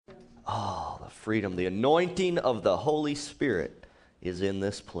Oh, the freedom, the anointing of the Holy Spirit is in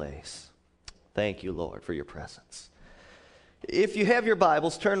this place. Thank you, Lord, for your presence. If you have your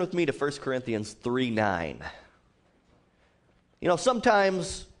Bibles, turn with me to 1 Corinthians 3:9. You know,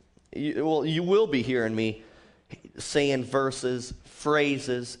 sometimes you will be hearing me saying verses,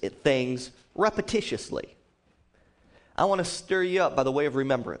 phrases, things repetitiously. I want to stir you up by the way of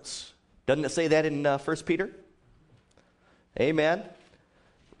remembrance. Doesn't it say that in 1 Peter? Amen.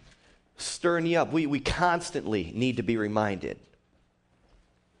 Stirring you up. We constantly need to be reminded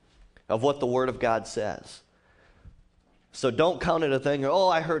of what the Word of God says. So don't count it a thing, oh,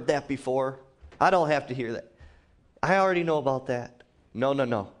 I heard that before. I don't have to hear that. I already know about that.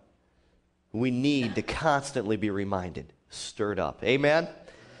 No. We need to constantly be reminded, stirred up. Amen?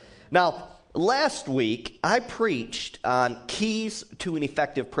 Now, last week, I preached on keys to an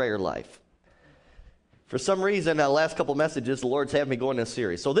effective prayer life. For some reason, the last couple messages, the Lord's had me go in this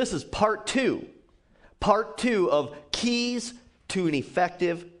series. So this is part two of keys to an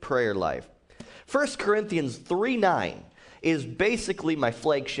effective prayer life. 1 Corinthians 3:9 is basically my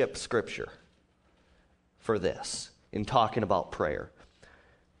flagship scripture for this, in talking about prayer.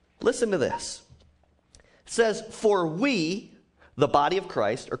 Listen to this. It says, for we, the body of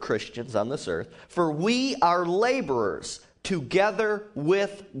Christ, or Christians on this earth, for we are laborers together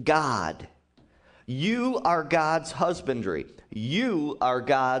with God. You are God's husbandry. You are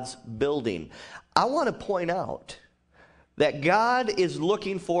God's building. I want to point out that God is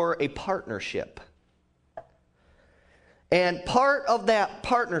looking for a partnership. And part of that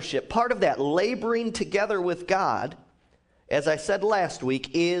partnership, part of that laboring together with God, as I said last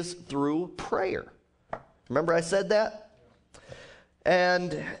week, is through prayer. Remember I said that?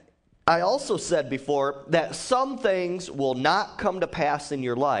 And I also said before that some things will not come to pass in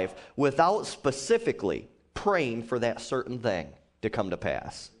your life without specifically praying for that certain thing to come to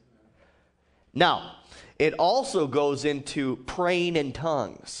pass. Now, it also goes into praying in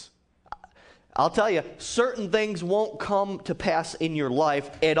tongues. I'll tell you, certain things won't come to pass in your life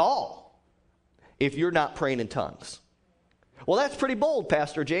at all if you're not praying in tongues. Well, that's pretty bold,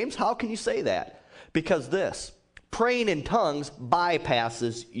 Pastor James. How can you say that? Because praying in tongues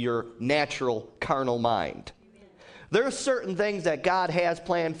bypasses your natural carnal mind. There are certain things that God has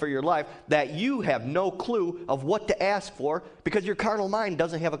planned for your life that you have no clue of what to ask for because your carnal mind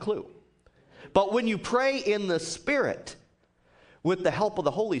doesn't have a clue. But when you pray in the Spirit, with the help of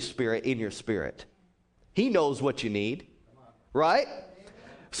the Holy Spirit in your spirit, He knows what you need, right?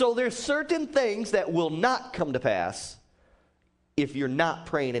 So there's certain things that will not come to pass if you're not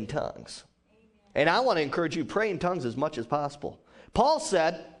praying in tongues. And I want to encourage you, pray in tongues as much as possible. Paul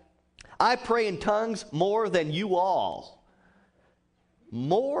said, I pray in tongues more than you all.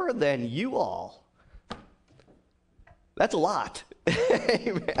 More than you all. That's a lot.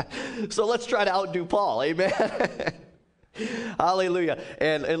 Amen. So let's try to outdo Paul. Amen. Hallelujah.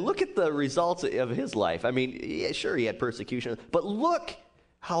 And look at the results of his life. I mean, yeah, sure, he had persecution, but look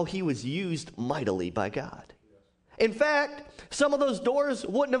how he was used mightily by God. In fact, some of those doors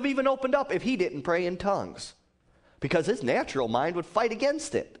wouldn't have even opened up if he didn't pray in tongues, because his natural mind would fight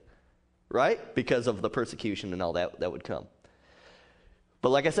against it, right? Because of the persecution and all that would come. But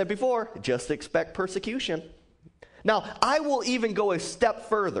like I said before, just expect persecution. Now, I will even go a step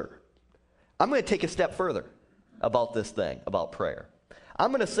further. I'm going to take a step further about this thing, about prayer.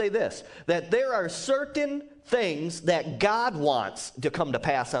 I'm going to say this, that there are certain things that God wants to come to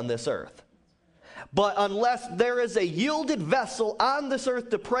pass on this earth. But unless there is a yielded vessel on this earth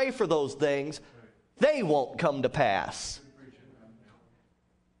to pray for those things, they won't come to pass.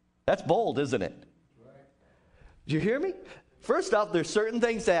 That's bold, isn't it? Do you hear me? First off, there's certain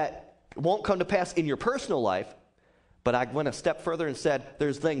things that won't come to pass in your personal life, but I went a step further and said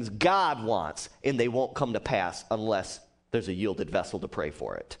there's things God wants, and they won't come to pass unless there's a yielded vessel to pray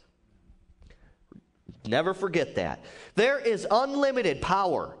for it. Never forget that. There is unlimited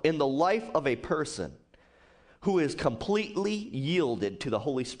power in the life of a person who is completely yielded to the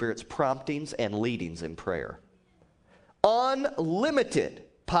Holy Spirit's promptings and leadings in prayer. Unlimited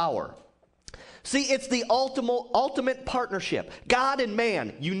power. See, it's the ultimate partnership. God and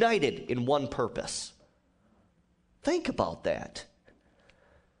man united in one purpose. Think about that.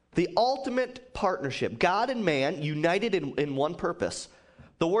 The ultimate partnership. God and man united in one purpose.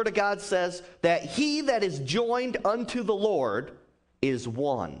 The Word of God says that he that is joined unto the Lord is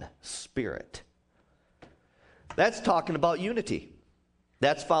one spirit. That's talking about unity.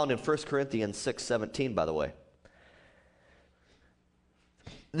 That's found in 1 Corinthians 6:17, by the way.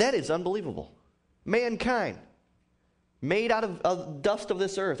 That is unbelievable. Mankind, made out of dust of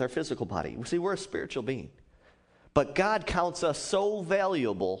this earth, our physical body. See, we're a spiritual being. But God counts us so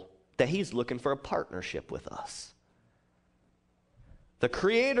valuable that he's looking for a partnership with us. The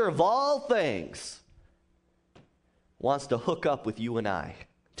creator of all things wants to hook up with you and I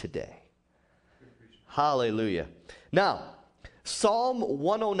today. Hallelujah. Now, Psalms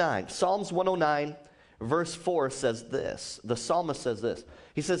 109, verse 4 says this. The psalmist says this.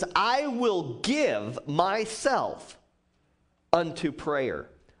 He says, I will give myself unto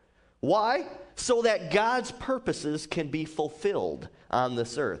prayer. Why? So that God's purposes can be fulfilled on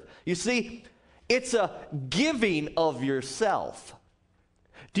this earth. You see, it's a giving of yourself.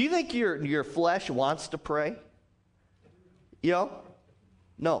 Do you think your flesh wants to pray? You know?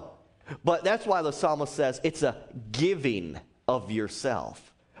 No. But that's why the psalmist says it's a giving of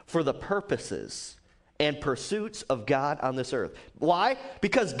yourself for the purposes and pursuits of God on this earth. Why?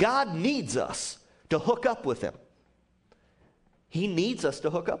 Because God needs us to hook up with him. He needs us to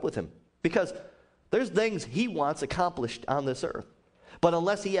hook up with him because there's things he wants accomplished on this earth. But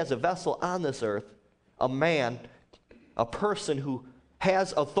unless he has a vessel on this earth, a man, a person who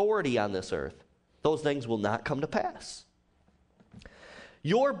has authority on this earth, those things will not come to pass.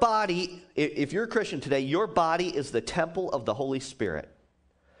 Your body, if you're a Christian today, your body is the temple of the Holy Spirit.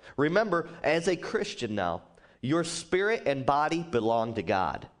 Remember, as a Christian now, your spirit and body belong to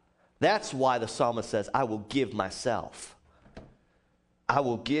God. That's why the psalmist says, I will give myself. I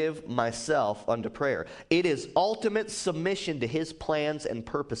will give myself unto prayer. It is ultimate submission to his plans and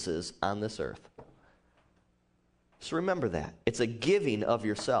purposes on this earth. So remember that. It's a giving of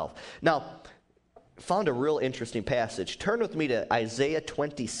yourself. Now, found a real interesting passage. Turn with me to Isaiah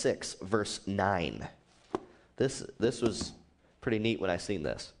 26, verse 9. This was pretty neat when I seen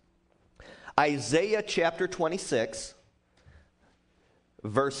this. Isaiah chapter 26,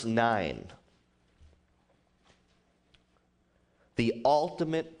 verse 9. The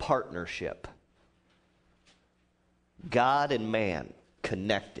ultimate partnership. God and man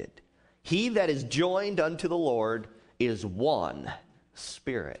connected. He that is joined unto the Lord is one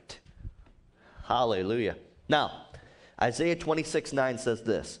spirit. Hallelujah. Now, Isaiah 26:9 says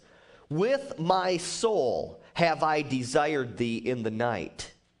this. With my soul have I desired thee in the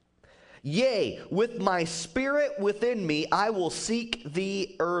night. Yea, with my spirit within me I will seek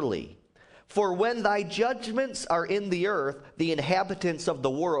thee early. For when thy judgments are in the earth, the inhabitants of the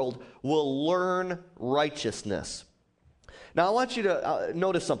world will learn righteousness. Now, I want you to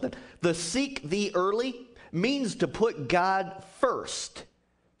notice something. The seek thee early means to put God first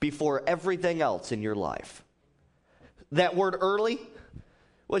before everything else in your life. That word early,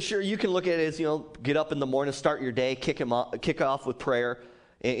 well, sure, you can look at it as, get up in the morning, start your day, kick off with prayer,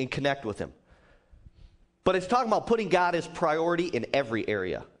 and connect with him. But it's talking about putting God as priority in every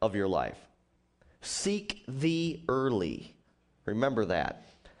area of your life. Seek thee early. Remember that.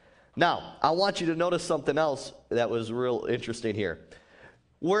 Now, I want you to notice something else that was real interesting here.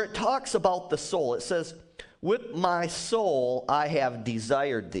 Where it talks about the soul, it says, with my soul I have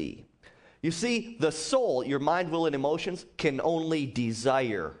desired thee. You see, the soul, your mind, will, and emotions can only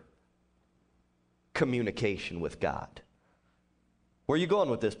desire communication with God. Where are you going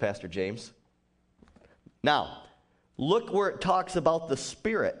with this, Pastor James? Now, look where it talks about the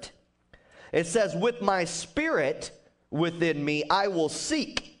spirit. It says, with my spirit within me, I will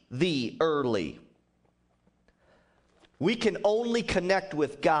seek thee early. We can only connect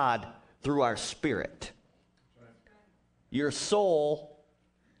with God through our spirit. Your soul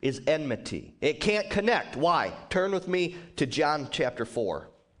is enmity. It can't connect. Why? Turn with me to John chapter 4.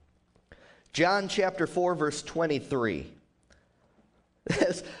 John chapter 4, verse 23.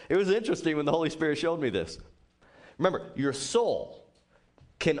 It was interesting when the Holy Spirit showed me this. Remember, your soul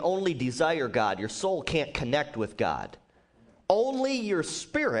can only desire God. Your soul can't connect with God. Only your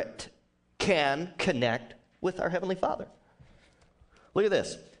spirit can connect with our Heavenly Father. Look at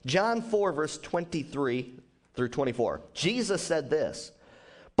this. John 4, verse 23 through 24. Jesus said this,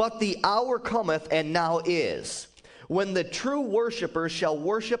 but the hour cometh, and now is, when the true worshipers shall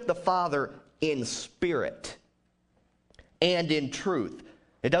worship the Father in spirit and in truth.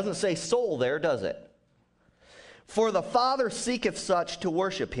 It doesn't say soul there, does it? For the Father seeketh such to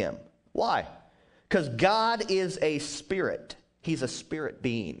worship him. Why? Because God is a spirit. He's a spirit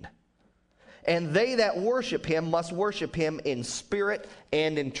being. And they that worship him must worship him in spirit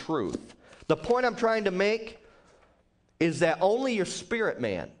and in truth. The point I'm trying to make is that only your spirit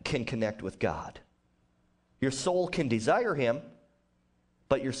man can connect with God. Your soul can desire him,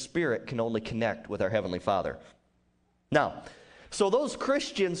 but your spirit can only connect with our Heavenly Father. Now, so those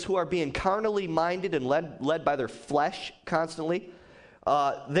Christians who are being carnally minded and led by their flesh constantly,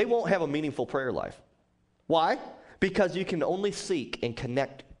 they won't have a meaningful prayer life. Why? Because you can only seek and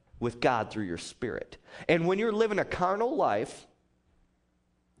connect with God through your spirit. And when you're living a carnal life,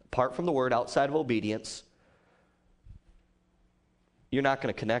 apart from the Word, outside of obedience, you're not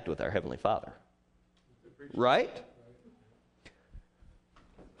going to connect with our Heavenly Father. Right?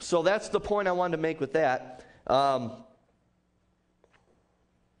 So that's the point I wanted to make with that. Now,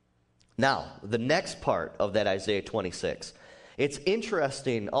 the next part of that Isaiah 26. It's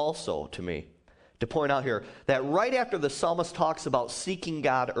interesting also to me to point out here that right after the psalmist talks about seeking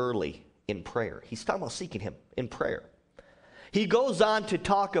God early in prayer, he's talking about seeking Him in prayer. He goes on to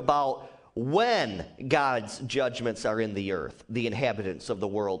talk about when God's judgments are in the earth, the inhabitants of the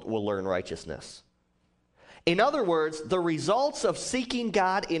world will learn righteousness. In other words, the results of seeking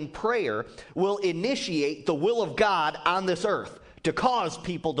God in prayer will initiate the will of God on this earth to cause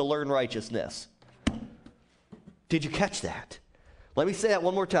people to learn righteousness. Did you catch that? Let me say that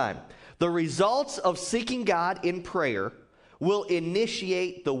one more time. The results of seeking God in prayer will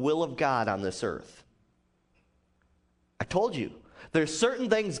initiate the will of God on this earth. I told you, there's certain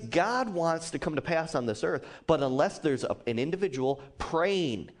things God wants to come to pass on this earth, but unless there's an individual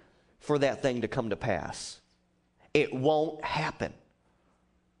praying for that thing to come to pass, it won't happen.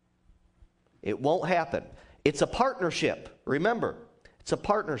 It won't happen. It's a partnership. Remember, it's a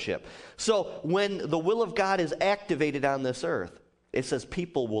partnership. So when the will of God is activated on this earth, it says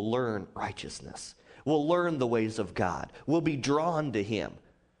people will learn righteousness, will learn the ways of God, will be drawn to Him.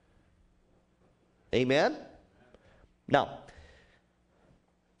 Amen? Now,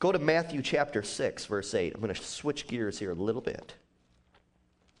 go to Matthew chapter 6, verse 8. I'm going to switch gears here a little bit.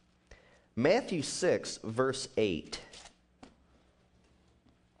 Matthew 6, verse 8.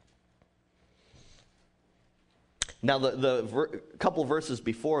 Now, the couple verses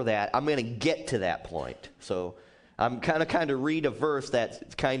before that, I'm going to get to that point. So I'm kind of read a verse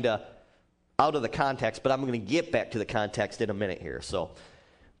that's kind of out of the context, but I'm going to get back to the context in a minute here. So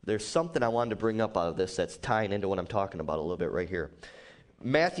there's something I wanted to bring up out of this that's tying into what I'm talking about a little bit right here.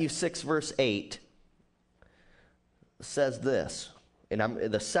 Matthew 6, verse 8 says this, and I'm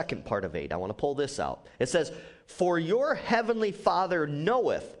in the second part of 8. I want to pull this out. It says, "For your heavenly Father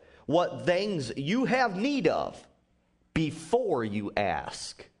knoweth what things you have need of before you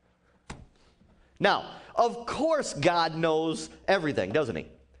ask." Now, of course God knows everything, doesn't He?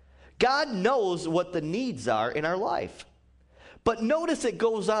 God knows what the needs are in our life. But notice it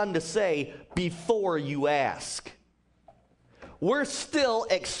goes on to say, before you ask. We're still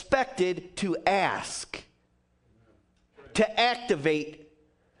expected to ask, to activate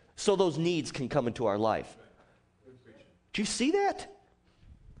so those needs can come into our life. Do you see that?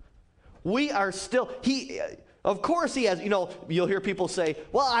 We are still, of course He has, you'll hear people say,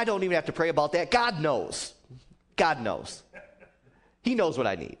 well, I don't even have to pray about that. God knows. God knows. He knows what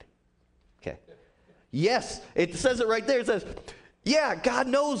I need. Okay. Yes, it says it right there. It says, yeah, God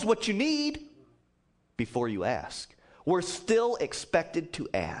knows what you need before you ask. We're still expected to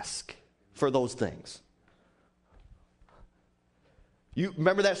ask for those things. You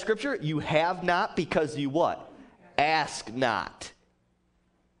remember that scripture? You have not because you what? Ask not.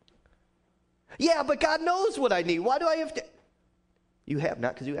 Yeah, but God knows what I need. Why do I have to? You have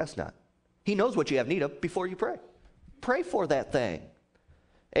not because you ask not. He knows what you have need of before you pray. Pray for that thing.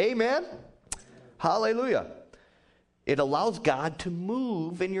 Amen? Hallelujah. It allows God to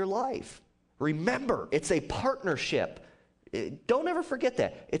move in your life. Remember, it's a partnership. Don't ever forget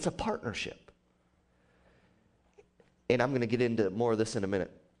that. It's a partnership. And I'm going to get into more of this in a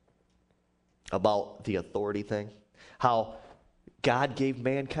minute about the authority thing. How God gave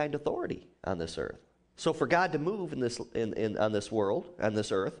mankind authority on this earth. So for God to move on this world, on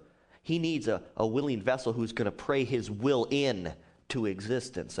this earth, He needs a willing vessel who's going to pray His will in to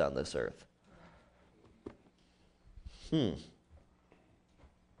existence on this earth.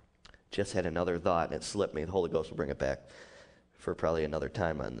 Just had another thought and it slipped me. The Holy Ghost will bring it back for probably another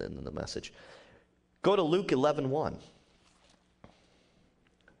time in the message. Go to Luke 11:1.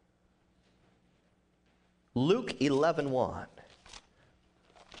 Luke 11:1.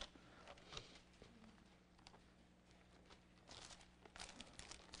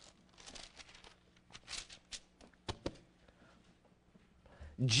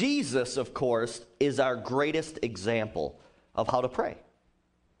 Jesus, of course, is our greatest example of how to pray.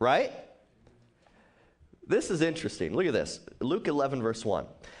 Right? This is interesting. Look at this. Luke 11, verse 1.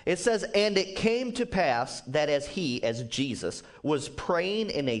 It says, "And it came to pass that as Jesus, was praying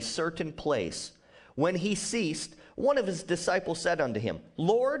in a certain place, when he ceased, one of his disciples said unto him,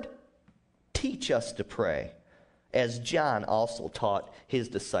 Lord, teach us to pray, as John also taught his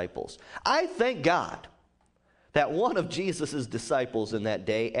disciples." I thank God that one of Jesus' disciples in that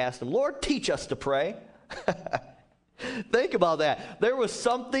day asked him, Lord, teach us to pray. Think about that. There was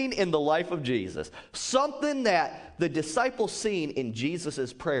something in the life of Jesus, something that the disciples seen in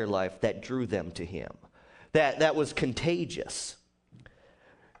Jesus' prayer life that drew them to him, that was contagious.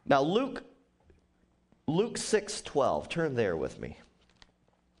 Now, Luke 6:12, turn there with me.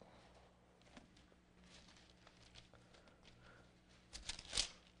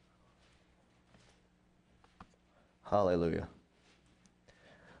 Hallelujah.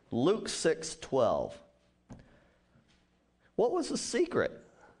 Luke 6:12. What was the secret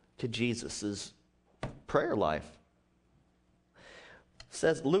to Jesus' prayer life?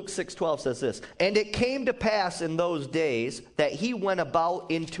 Luke 6:12 says this, "And it came to pass in those days that he went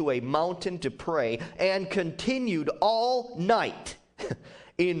about into a mountain to pray and continued all night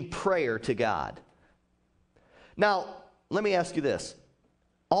in prayer to God." Now, let me ask you this.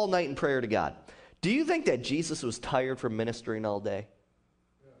 All night in prayer to God. Do you think that Jesus was tired from ministering all day?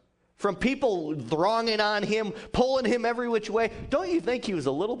 From people thronging on him, pulling him every which way? Don't you think he was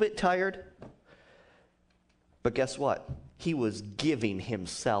a little bit tired? But guess what? He was giving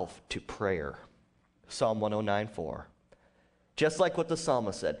himself to prayer. Psalm 109:4. Just like what the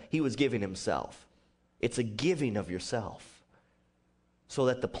psalmist said, he was giving himself. It's a giving of yourself so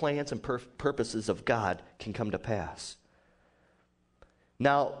that the plans and purposes of God can come to pass.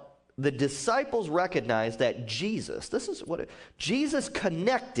 Now, the disciples recognized that Jesus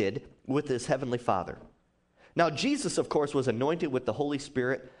connected with his heavenly Father. Now, Jesus, of course, was anointed with the Holy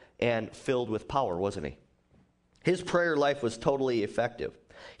Spirit and filled with power, wasn't he? His prayer life was totally effective.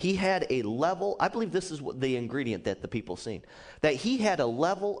 He had a level, I believe this is the ingredient that the people seen, that he had a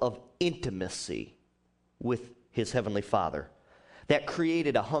level of intimacy with his heavenly Father that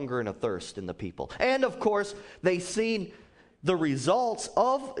created a hunger and a thirst in the people. And, of course, they seen the results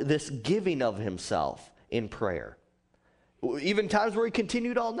of this giving of himself in prayer. Even times where he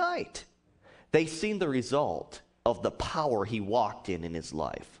continued all night. They seen the result of the power he walked in his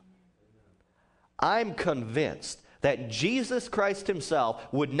life. I'm convinced that Jesus Christ himself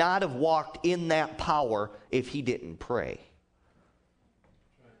would not have walked in that power if he didn't pray.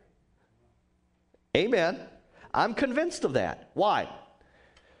 Amen. I'm convinced of that. Why?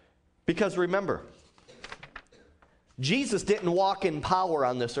 Because remember, Jesus didn't walk in power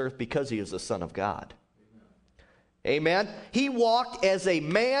on this earth because he is the Son of God. Amen. He walked as a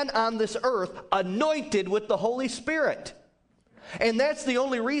man on this earth, anointed with the Holy Spirit. And that's the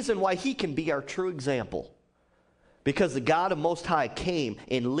only reason why he can be our true example. Because the God of Most High came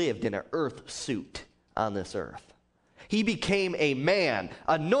and lived in an earth suit on this earth. He became a man,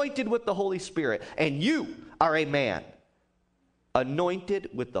 anointed with the Holy Spirit. And you are a man,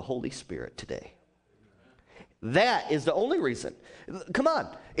 anointed with the Holy Spirit today. That is the only reason. Come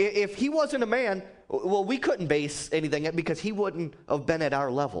on. If he wasn't a man, well, we couldn't base anything because he wouldn't have been at our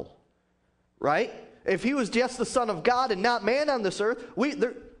level. Right? If he was just the Son of God and not man on this earth, we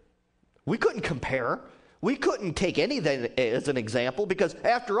couldn't compare. We couldn't take anything as an example because,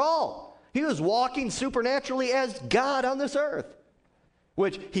 after all, he was walking supernaturally as God on this earth,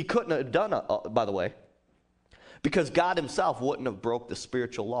 which he couldn't have done, by the way, because God himself wouldn't have broke the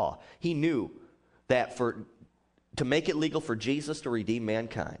spiritual law. He knew that to make it legal for Jesus to redeem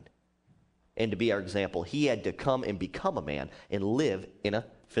mankind and to be our example, he had to come and become a man and live in a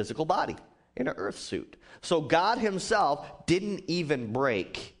physical body, in an earth suit. So God himself didn't even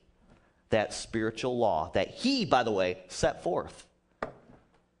break that spiritual law that he, by the way, set forth.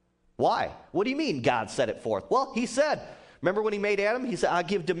 Why? What do you mean God set it forth? Well, he said, remember when he made Adam? He said, I'll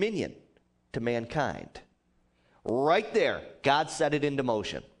give dominion to mankind. Right there, God set it into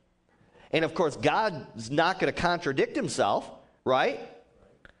motion. And of course, God's not going to contradict himself, right?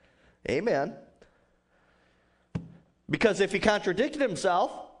 Amen. Because if he contradicted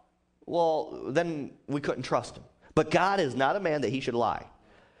himself, well, then we couldn't trust him. But God is not a man that he should lie.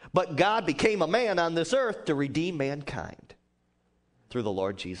 But God became a man on this earth to redeem mankind through the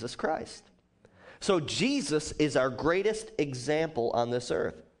Lord Jesus Christ. So Jesus is our greatest example on this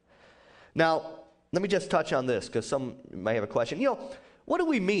earth. Now, let me just touch on this because some may have a question. What do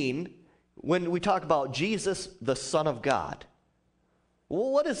we mean when we talk about Jesus, the Son of God?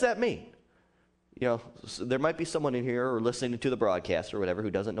 Well, what does that mean? There might be someone in here or listening to the broadcast or whatever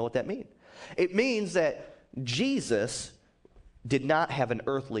who doesn't know what that means. It means that Jesus did not have an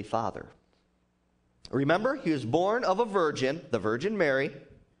earthly father. Remember, he was born of a virgin, the Virgin Mary,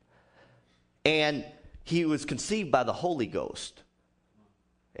 and he was conceived by the Holy Ghost.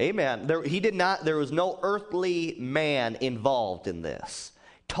 Amen. There was no earthly man involved in this.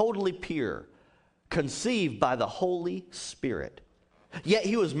 Totally pure, conceived by the Holy Spirit. Yet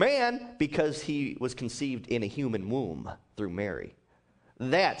he was man because he was conceived in a human womb through Mary.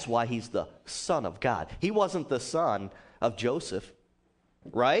 That's why he's the Son of God. He wasn't the Son of Joseph,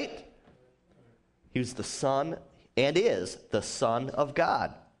 right? He was the son and is the Son of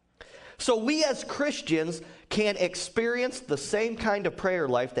God. So we as Christians can experience the same kind of prayer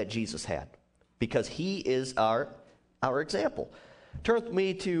life that Jesus had because he is our example. Turn with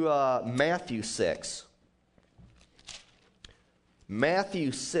me to Matthew 6.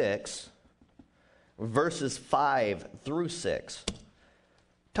 Matthew 6, verses 5 through 6.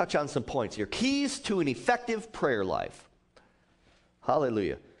 Touch on some points here. Keys to an effective prayer life.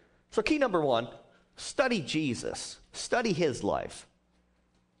 Hallelujah. So key number 1, study Jesus. Study his life.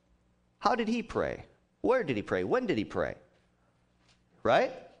 How did he pray? Where did he pray? When did he pray?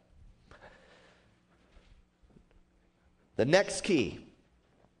 Right? The next key.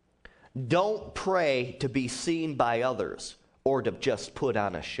 Don't pray to be seen by others or to just put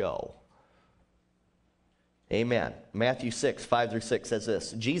on a show. Amen. Matthew 6, 5 through 6 says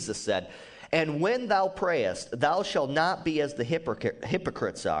this. Jesus said, "And when thou prayest, thou shalt not be as the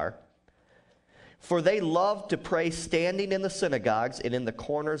hypocrites are, for they love to pray standing in the synagogues and in the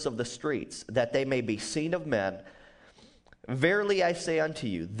corners of the streets, that they may be seen of men. Verily I say unto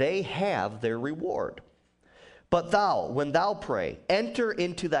you, they have their reward. But thou, when thou pray, enter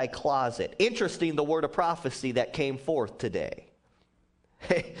into thy closet." Interesting, the word of prophecy that came forth today.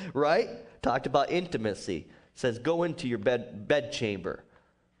 Right? Talked about intimacy. Says, go into your bedchamber,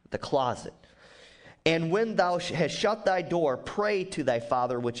 the closet. "And when thou hast shut thy door, pray to thy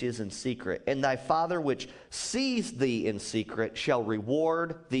Father which is in secret. And thy Father which sees thee in secret shall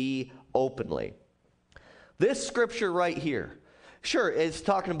reward thee openly." This scripture right here, sure, it's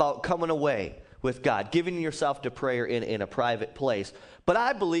talking about coming away with God, giving yourself to prayer in a private place. But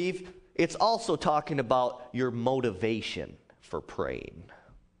I believe it's also talking about your motivation for praying.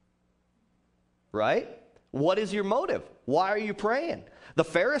 Right? What is your motive? Why are you praying? The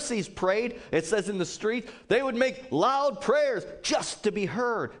Pharisees prayed, it says in the street, they would make loud prayers just to be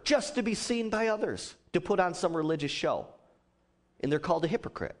heard, just to be seen by others, to put on some religious show. And they're called a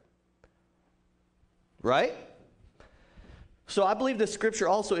hypocrite. Right? So I believe this scripture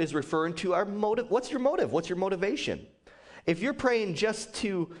also is referring to our motive. What's your motive? What's your motivation? If you're praying just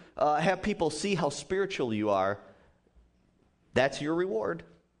to have people see how spiritual you are, that's your reward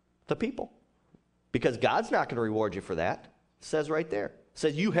to people. Because God's not going to reward you for that. It says right there. It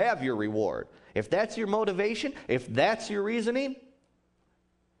says you have your reward. If that's your motivation, if that's your reasoning,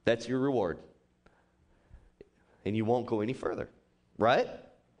 that's your reward. And you won't go any further. Right?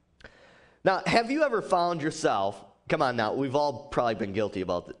 Now, have you ever found yourself, come on now, we've all probably been guilty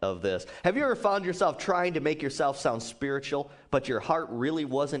of this. Have you ever found yourself trying to make yourself sound spiritual, but your heart really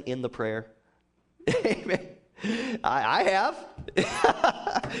wasn't in the prayer? Amen. I have.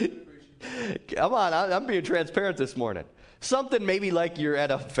 Come on, I'm being transparent this morning. Something maybe like you're at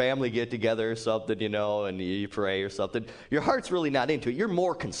a family get-together or something, and you pray or something. Your heart's really not into it. You're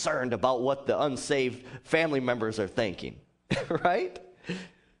more concerned about what the unsaved family members are thinking. Right?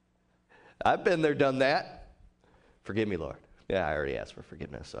 I've been there, done that. Forgive me, Lord. Yeah, I already asked for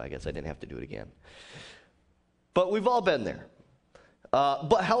forgiveness, so I guess I didn't have to do it again. But we've all been there.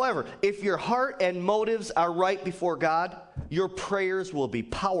 But however, if your heart and motives are right before God, your prayers will be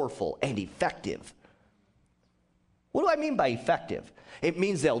powerful and effective. What do I mean by effective? It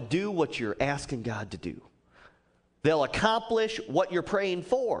means they'll do what you're asking God to do. They'll accomplish what you're praying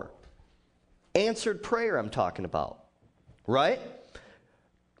for. Answered prayer I'm talking about. Right?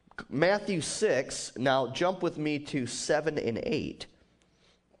 Matthew 6, now jump with me to 7 and 8.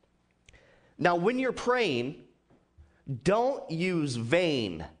 Now when you're praying, don't use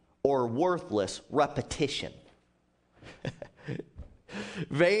vain or worthless repetition.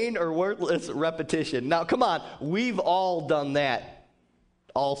 Vain or worthless repetition. Now, come on. We've all done that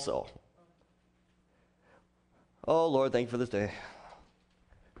also. Oh, Lord, thank you for this day.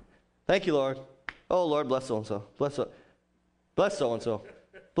 Thank you, Lord. Oh, Lord, bless so-and-so. Bless so-and-so.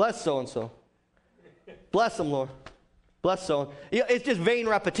 Bless so-and-so. Bless them, Lord. Bless so-and-so. It's just vain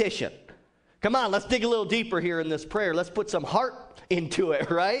repetition. Come on, let's dig a little deeper here in this prayer. Let's put some heart into it,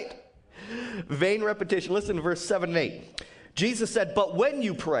 right? Vain repetition. Listen to verse 7 and 8. Jesus said, "But when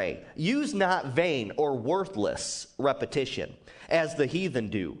you pray, use not vain or worthless repetition, as the heathen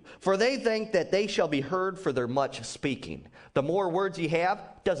do. For they think that they shall be heard for their much speaking." The more words you have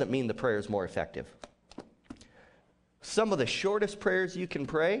doesn't mean the prayer is more effective. Some of the shortest prayers you can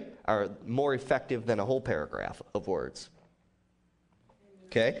pray are more effective than a whole paragraph of words.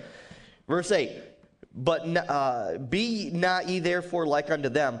 Okay? Verse 8, "But be not ye therefore like unto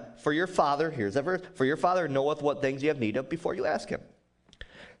them, for your Father," here's that verse, "for your Father knoweth what things you have need of before you ask him."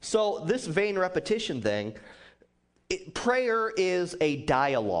 So this vain repetition thing, prayer is a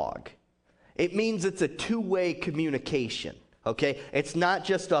dialogue. It means it's a two-way communication, okay? It's not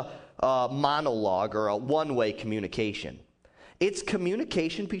just a monologue or a one-way communication. It's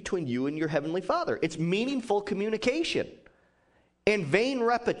communication between you and your Heavenly Father. It's meaningful communication. And vain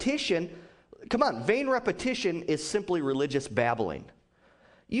repetition, come on, vain repetition is simply religious babbling.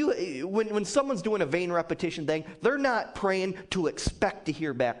 When someone's doing a vain repetition thing, they're not praying to expect to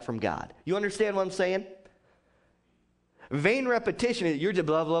hear back from God. You understand what I'm saying? Vain repetition is you're just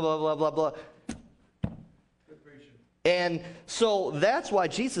blah, blah, blah, blah, blah, blah. And so that's why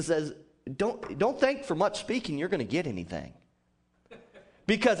Jesus says, don't think for much speaking you're going to get anything.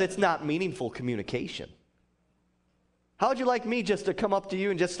 Because it's not meaningful communication. How would you like me just to come up to you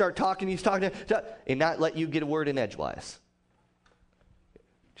and just start talking, and not let you get a word in edgewise?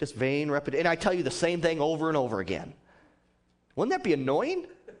 Just vain repetition. And I tell you the same thing over and over again. Wouldn't that be annoying?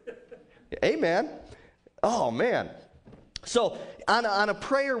 Amen. Oh, man. So on a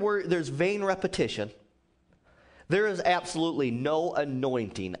prayer where there's vain repetition, there is absolutely no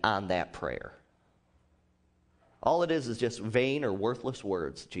anointing on that prayer. All it is just vain or worthless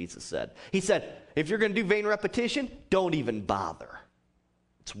words, Jesus said. He said, if you're going to do vain repetition, don't even bother.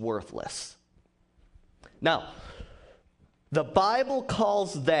 It's worthless. Now, the Bible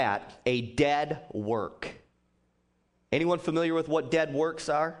calls that a dead work. Anyone familiar with what dead works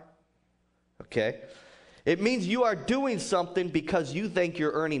are? Okay. It means you are doing something because you think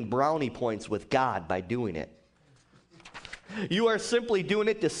you're earning brownie points with God by doing it. You are simply doing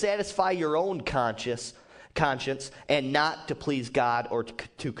it to satisfy your own conscience and not to please God or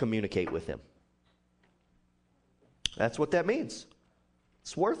to communicate with Him. That's what that means.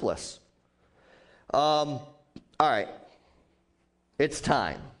 It's worthless. All right. It's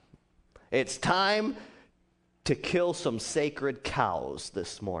time. It's time to kill some sacred cows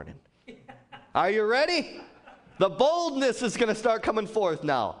this morning. Are you ready? The boldness is going to start coming forth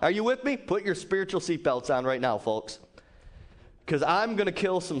now. Are you with me? Put your spiritual seatbelts on right now, folks. Because I'm going to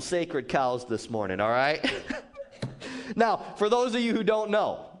kill some sacred cows this morning, all right? Now, for those of you who don't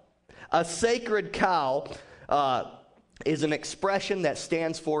know, a sacred cow is an expression that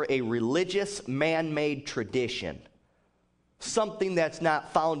stands for a religious man-made tradition. Something that's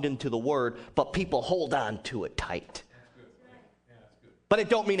not found into the Word, but people hold on to it tight. But it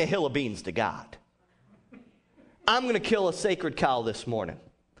don't mean a hill of beans to God. I'm going to kill a sacred cow this morning.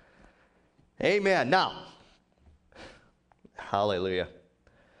 Amen. Now, hallelujah.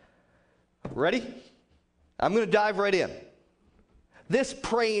 Ready? I'm going to dive right in. This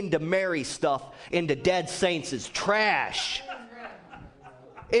praying to Mary stuff into dead saints is trash.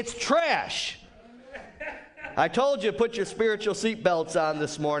 It's trash. I told you, put your spiritual seatbelts on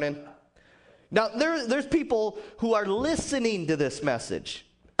this morning. Now, there's people who are listening to this message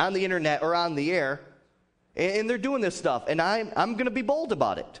on the internet or on the air, and they're doing this stuff, and I'm going to be bold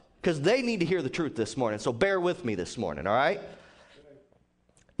about it because they need to hear the truth this morning, so bear with me this morning, all right?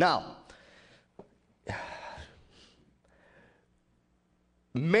 Now,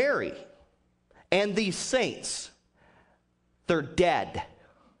 Mary and these saints, they're dead.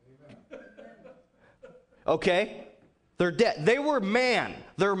 Okay? They're dead. They were man.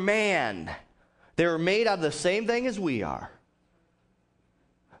 They're man. They were made out of the same thing as we are.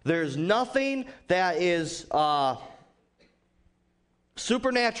 There's nothing that is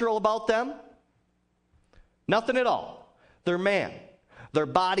supernatural about them. Nothing at all. They're man. Their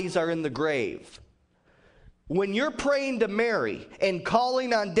bodies are in the grave. When you're praying to Mary and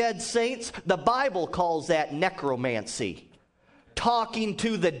calling on dead saints, the Bible calls that necromancy. Talking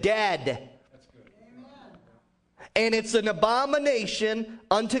to the dead. And it's an abomination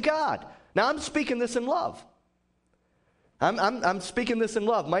unto God. Now, I'm speaking this in love. I'm speaking this in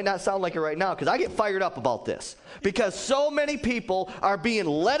love. Might not sound like it right now because I get fired up about this. Because so many people are being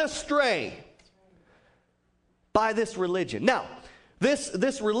led astray by this religion. Now,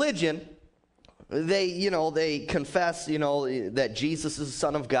 this religion, they confess, that Jesus is the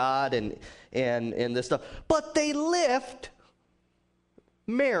Son of God and this stuff. But they lift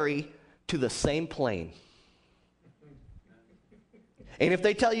Mary to the same plane. And if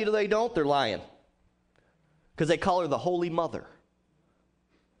they tell you they don't, they're lying. Because they call her the Holy Mother.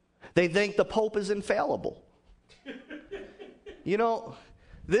 They think the Pope is infallible.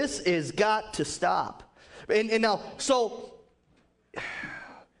 This has got to stop. And now, so...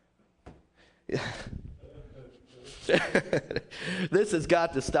 this has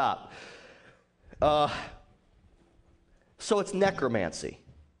got to stop. So it's necromancy.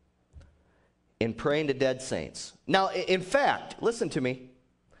 In praying to dead saints. Now, in fact, listen to me.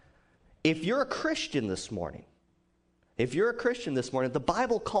 If you're a Christian this morning, the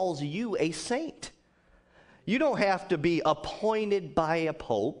Bible calls you a saint. You don't have to be appointed by a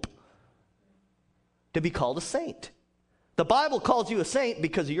pope. to be called a saint. The Bible calls you a saint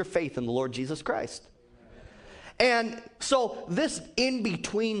because of your faith in the Lord Jesus Christ. And so this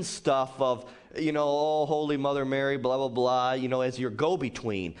in-between stuff of, oh, Holy Mother Mary, blah, blah, blah, as your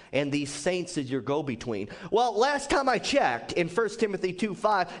go-between, and these saints as your go-between. Well, last time I checked, in 1 Timothy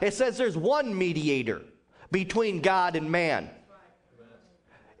 2:5, it says there's one mediator between God and man.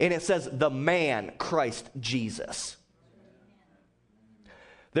 And it says the man, Christ Jesus.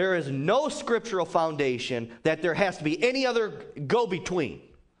 There is no scriptural foundation that there has to be any other go-between.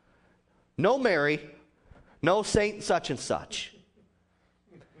 No Mary, no saint such and such.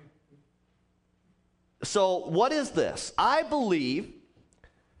 So what is this? I believe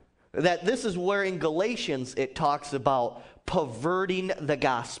that this is where in Galatians it talks about perverting the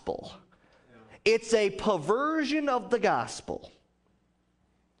gospel. It's a perversion of the gospel.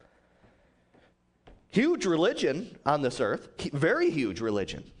 Huge religion on this earth, very huge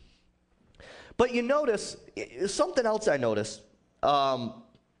religion. But you notice, something else I noticed,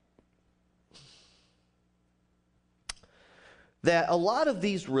 that a lot of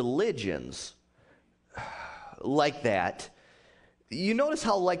these religions like that, you notice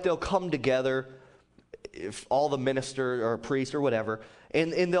how like they'll come together, if all the minister or priest or whatever,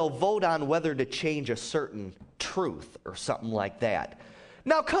 and they'll vote on whether to change a certain truth or something like that.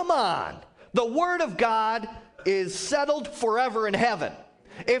 Now come on. The Word of God is settled forever in heaven.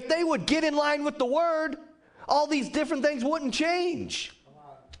 If they would get in line with the Word, all these different things wouldn't change.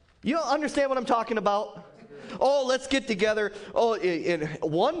 You don't understand what I'm talking about? Oh, let's get together. Oh, in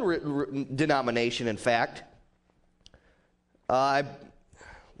one denomination, in fact, I'm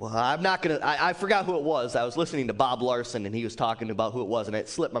not going to, I forgot who it was. I was listening to Bob Larson, and he was talking about who it was, and it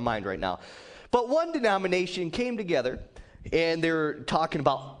slipped my mind right now. But one denomination came together, and they were talking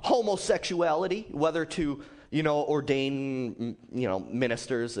about homosexuality, whether to, ordain,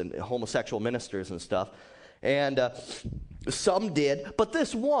 ministers and homosexual ministers and stuff. And some did. But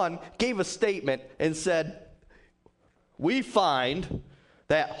this one gave a statement and said, we find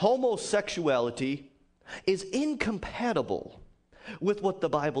that homosexuality is incompatible with what the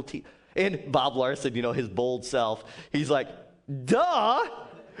Bible teaches. And Bob Larson, his bold self, he's like, duh,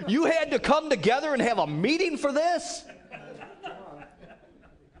 you had to come together and have a meeting for this?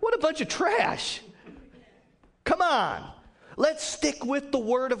 What a bunch of trash. Come on. Let's stick with the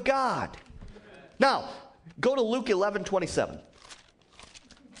Word of God. Now, go to Luke 11:27.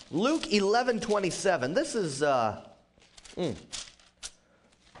 Luke 11:27.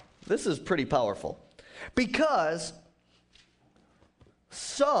 This is pretty powerful. Because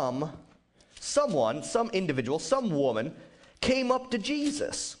some individual, some woman came up to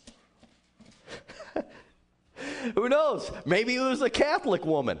Jesus. Who knows? Maybe it was a Catholic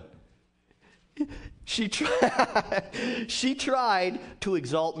woman. She tried to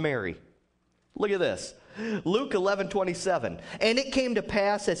exalt Mary. Look at this. Luke 11:27. And it came to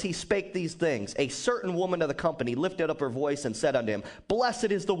pass as he spake these things, a certain woman of the company lifted up her voice and said unto him,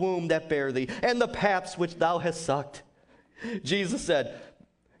 Blessed is the womb that bare thee, and the paps which thou hast sucked. Jesus said,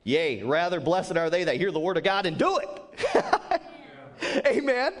 Yea, rather blessed are they that hear the word of God and do it.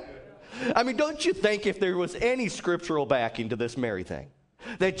 Amen. I mean, don't you think if there was any scriptural backing to this Mary thing,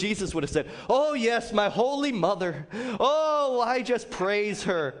 that Jesus would have said, oh yes, my holy mother. Oh, I just praise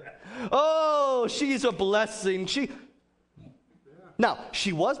her. Oh, she's a blessing. Now,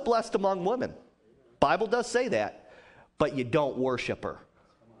 she was blessed among women. Bible does say that, but you don't worship her.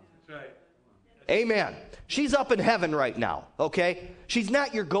 That's right. Amen. She's up in heaven right now, okay? She's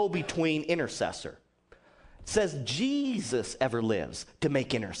not your go-between intercessor. It says Jesus ever lives to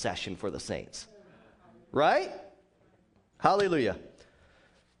make intercession for the saints. Right? Hallelujah.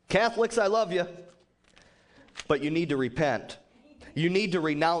 Catholics, I love you, but you need to repent. You need to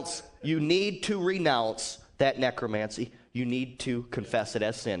renounce that necromancy. You need to confess it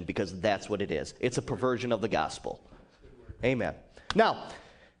as sin, because that's what it is. It's a perversion of the gospel. Amen. Now,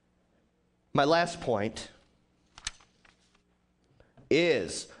 my last point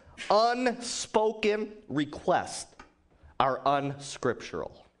is unspoken requests are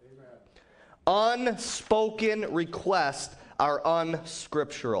unscriptural. Unspoken requests are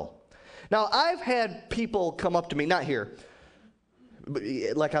unscriptural. Now, I've had people come up to me, not here,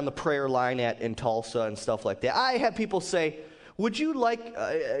 like on the prayer line in Tulsa and stuff like that. I had people say, would you like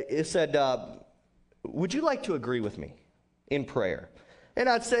to agree with me in prayer? And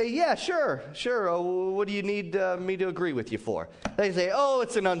I'd say, yeah, sure. What do you need me to agree with you for? They say, oh,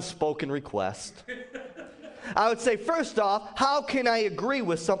 it's an unspoken request. I would say, first off, how can I agree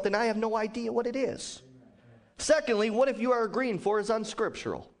with something I have no idea what it is? Secondly, what if you are agreeing for is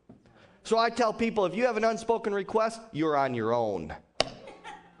unscriptural? So I tell people, if you have an unspoken request, you're on your own.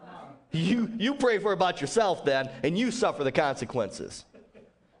 You pray for about yourself then, and you suffer the consequences.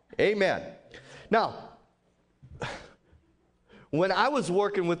 Amen. Now, when I was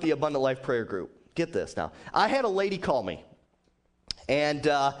working with the Abundant Life Prayer Group, get this now, I had a lady call me, and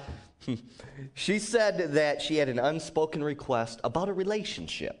she said that she had an unspoken request about a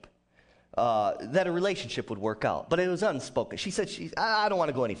relationship, that a relationship would work out, but it was unspoken. She said, I don't want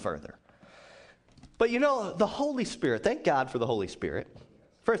to go any further. But you know, the Holy Spirit, thank God for the Holy Spirit.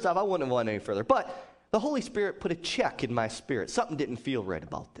 First off, I wouldn't have went any further, but the Holy Spirit put a check in my spirit. Something didn't feel right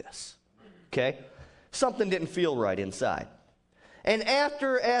about this, okay? Something didn't feel right inside. And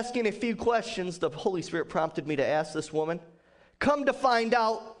after asking a few questions, the Holy Spirit prompted me to ask this woman, come to find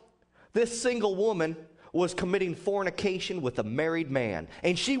out, this single woman was committing fornication with a married man.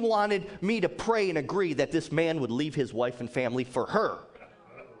 And she wanted me to pray and agree that this man would leave his wife and family for her.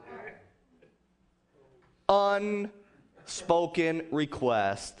 Unspoken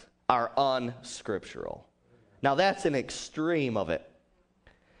requests are unscriptural. Now that's an extreme of it.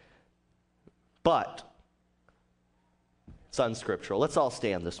 But it's unscriptural. Let's all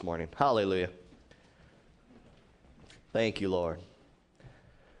stand this morning. Hallelujah. Thank you, Lord.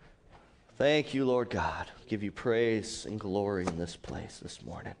 Thank you, Lord God. Give you praise and glory in this place this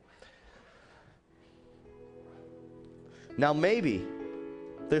morning. Now maybe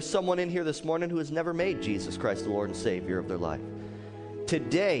there's someone in here this morning who has never made Jesus Christ the Lord and Savior of their life.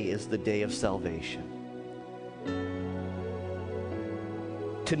 Today is the day of salvation.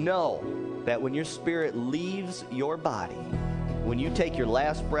 To know that when your spirit leaves your body, when you take your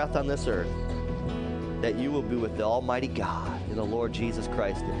last breath on this earth, that you will be with the Almighty God and the Lord Jesus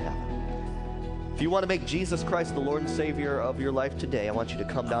Christ in heaven. If you want to make Jesus Christ the Lord and Savior of your life today, I want you to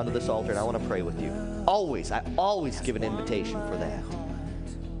come down to this altar and I want to pray with you. I always give an invitation for that.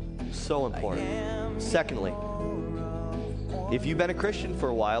 So important. Secondly, if you've been a Christian for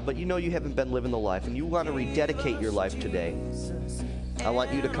a while, but you know you haven't been living the life and you want to rededicate your life today, I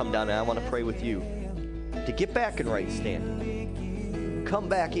want you to come down and I want to pray with you to get back in right standing. Come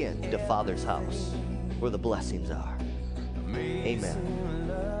back in to Father's house where the blessings are.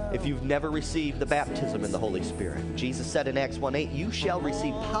 Amen. If you've never received the baptism in the Holy Spirit, Jesus said in Acts 1:8, you shall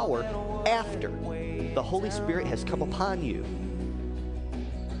receive power after the Holy Spirit has come upon you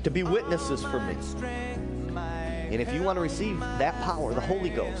to be witnesses for me. And if you want to receive that power, the Holy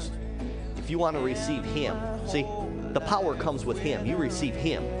Ghost, if you want to receive Him, see, the power comes with Him. You receive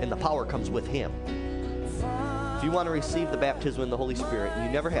Him, and the power comes with Him. If you want to receive the baptism in the Holy Spirit, and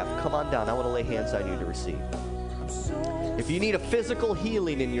you never have, come on down. I want to lay hands on you to receive. If you need a physical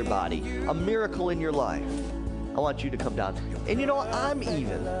healing in your body, a miracle in your life, I want you to come down. And you know what? I'm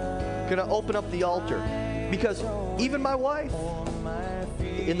even going to open up the altar because even my wife,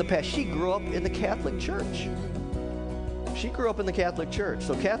 in the past, she grew up in the Catholic Church. She grew up in the Catholic Church.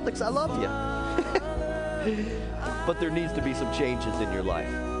 So Catholics, I love you. But there needs to be some changes in your life.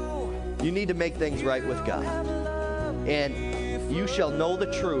 You need to make things right with God. And you shall know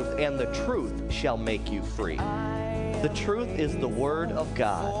the truth, and the truth shall make you free. The truth is the Word of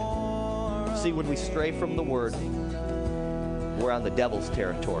God. See, when we stray from the Word, we're on the devil's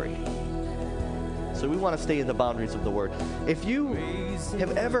territory. So we want to stay in the boundaries of the Word. If you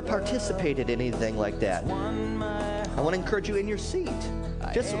have ever participated in anything like that, I want to encourage you in your seat.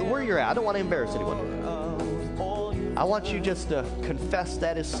 Just where you're at. I don't want to embarrass anyone. I want you just to confess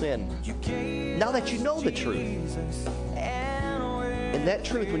that as sin. Now that you know the truth. And that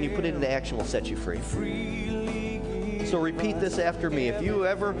truth, when you put it into action, will set you free. So repeat this after me. If you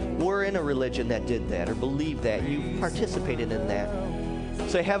ever were in a religion that did that or believed that, you participated in that,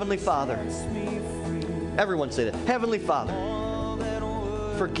 say, Heavenly Father. Everyone say that. Heavenly Father,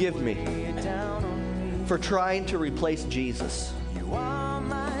 forgive me for trying to replace Jesus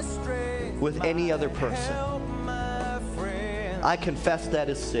with any other person. I confess that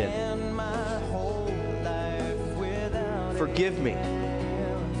as sin. Forgive me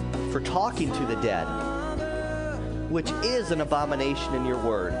for talking to the dead, which is an abomination in your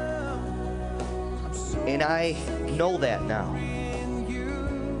word. And I know that now.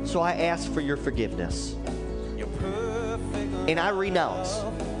 So I ask for your forgiveness. And I renounce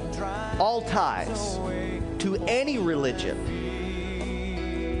all ties to any religion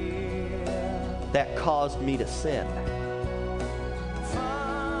that caused me to sin.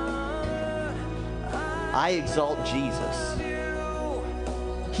 I exalt Jesus.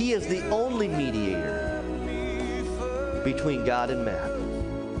 He is the only mediator between God and man.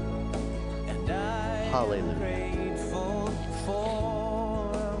 Hallelujah.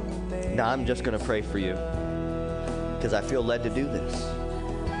 Now I'm just going to pray for you because I feel led to do this.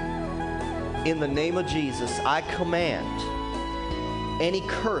 In the name of Jesus, I command any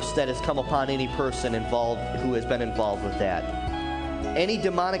curse that has come upon any person involved who has been involved with that. Any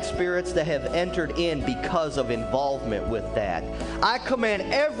demonic spirits that have entered in because of involvement with that. I command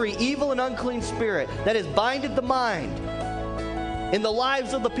every evil and unclean spirit that has binded the mind in the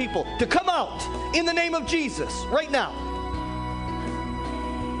lives of the people to come out in the name of Jesus right now.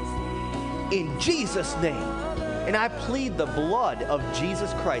 In Jesus' name. And I plead the blood of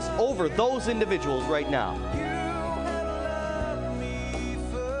Jesus Christ over those individuals right now.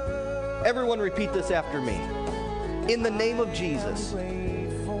 Everyone repeat this after me. In the name of Jesus,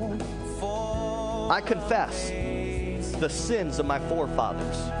 I confess the sins of my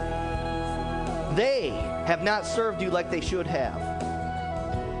forefathers. They have not served you like they should have.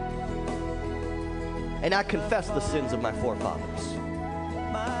 And I confess the sins of my forefathers.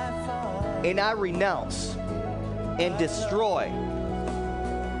 And I renounce and destroy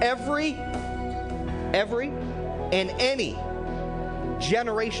every and any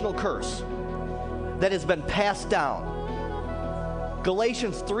generational curse that has been passed down.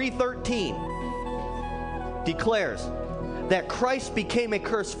 Galatians 3:13 declares that Christ became a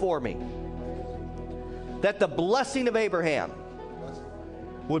curse for me, that the blessing of Abraham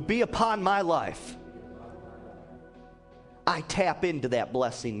would be upon my life. I tap into that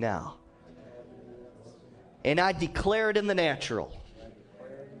blessing now. And I declare it in the natural.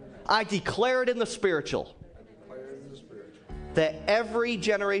 I declare it in the spiritual. That every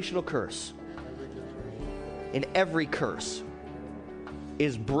generational curse and every curse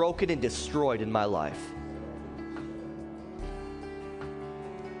is broken and destroyed in my life.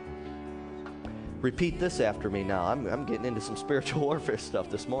 Repeat this after me now. I'm getting into some spiritual warfare stuff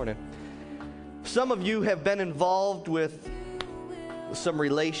this morning. Some of you have been involved with some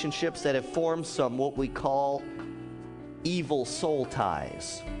relationships that have formed some what we call evil soul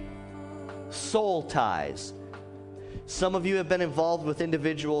ties. Soul ties. Some of you have been involved with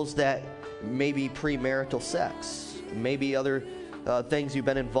individuals that may be premarital sex, maybe other things you've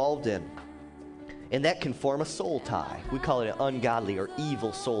been involved in. And that can form a soul tie. We call it an ungodly or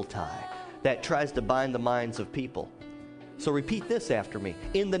evil soul tie that tries to bind the minds of people. So repeat this after me.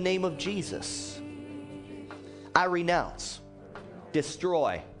 In the name of Jesus, I renounce,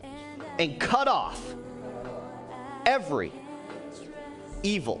 destroy, and cut off every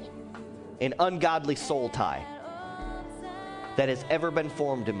evil and ungodly soul tie that has ever been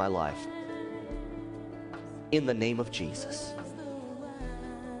formed in my life. In the name of Jesus.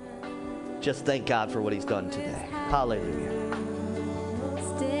 Just thank God for what He's done today. Hallelujah.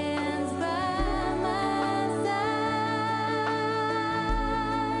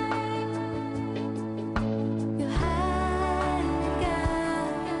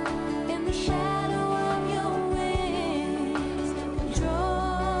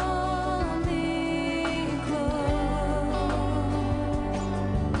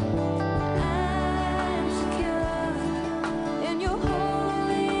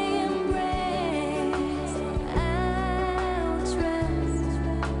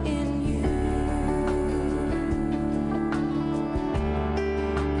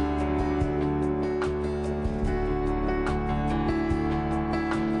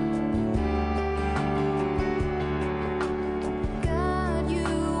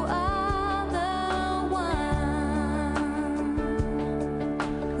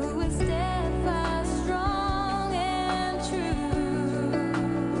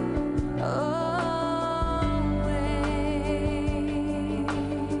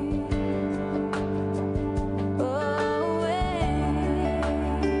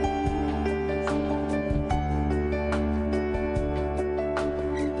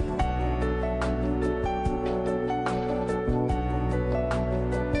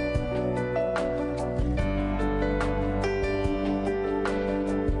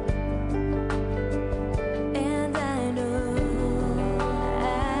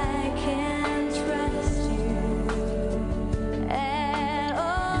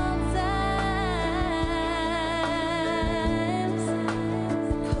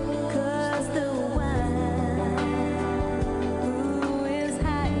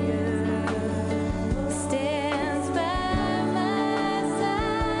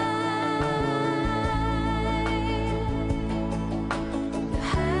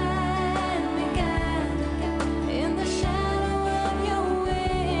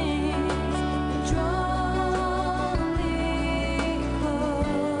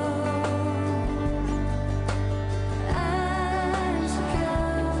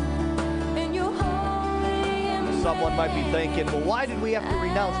 Someone might be thinking, well, why did we have to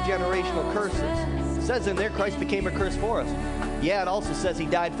renounce generational curses? It says in there Christ became a curse for us. Yeah, it also says He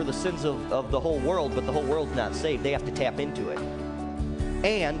died for the sins of the whole world, but the whole world's not saved. They have to tap into it.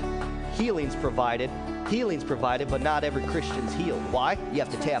 And healing's provided, but not every Christian's healed. Why? You have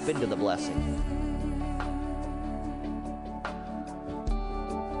to tap into the blessing.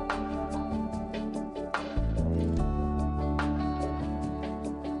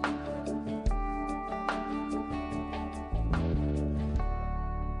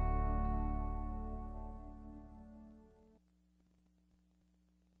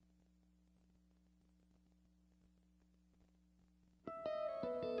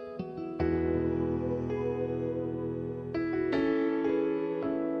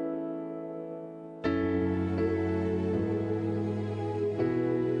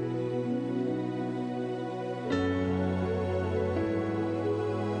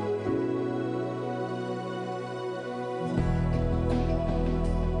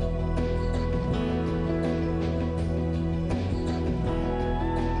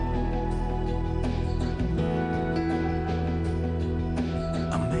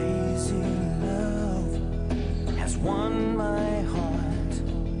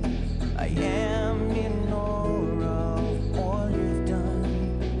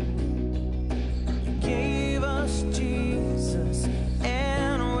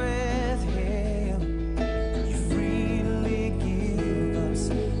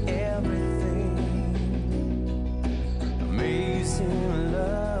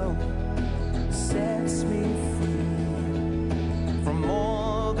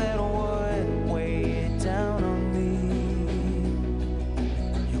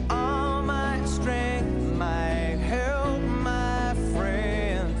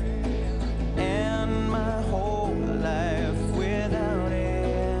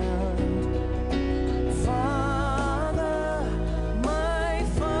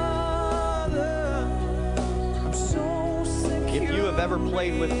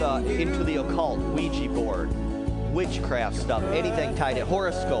 Played with Into the Occult, Ouija board, witchcraft stuff, anything tied to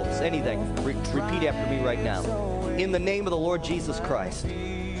horoscopes, anything. Repeat after me right now. In the name of the Lord Jesus Christ,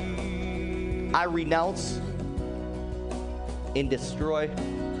 I renounce and destroy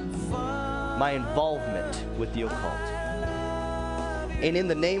my involvement with the occult. And in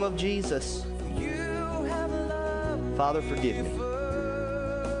the name of Jesus, Father, forgive me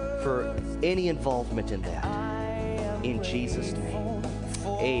for any involvement in that. In Jesus' name.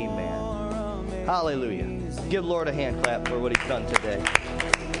 Amen. Hallelujah. Give Lord a hand clap for what he's done today.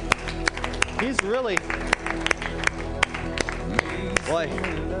 He's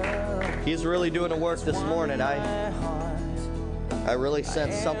really doing a work this morning. I really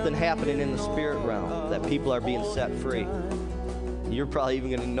sense something happening in the spirit realm, that people are being set free. You're probably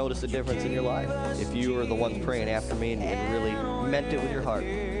even going to notice a difference in your life if you were the ones praying after me and really meant it with your heart.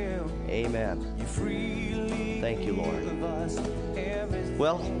 Amen. Thank you, Lord.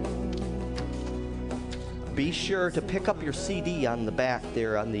 Well, be sure to pick up your CD on the back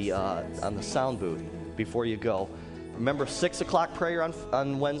there on the sound booth before you go. Remember, 6 o'clock prayer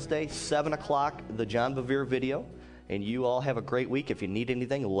on Wednesday, 7 o'clock the John Bevere video. And you all have a great week. If you need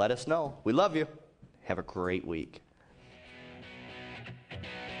anything, let us know. We love you. Have a great week.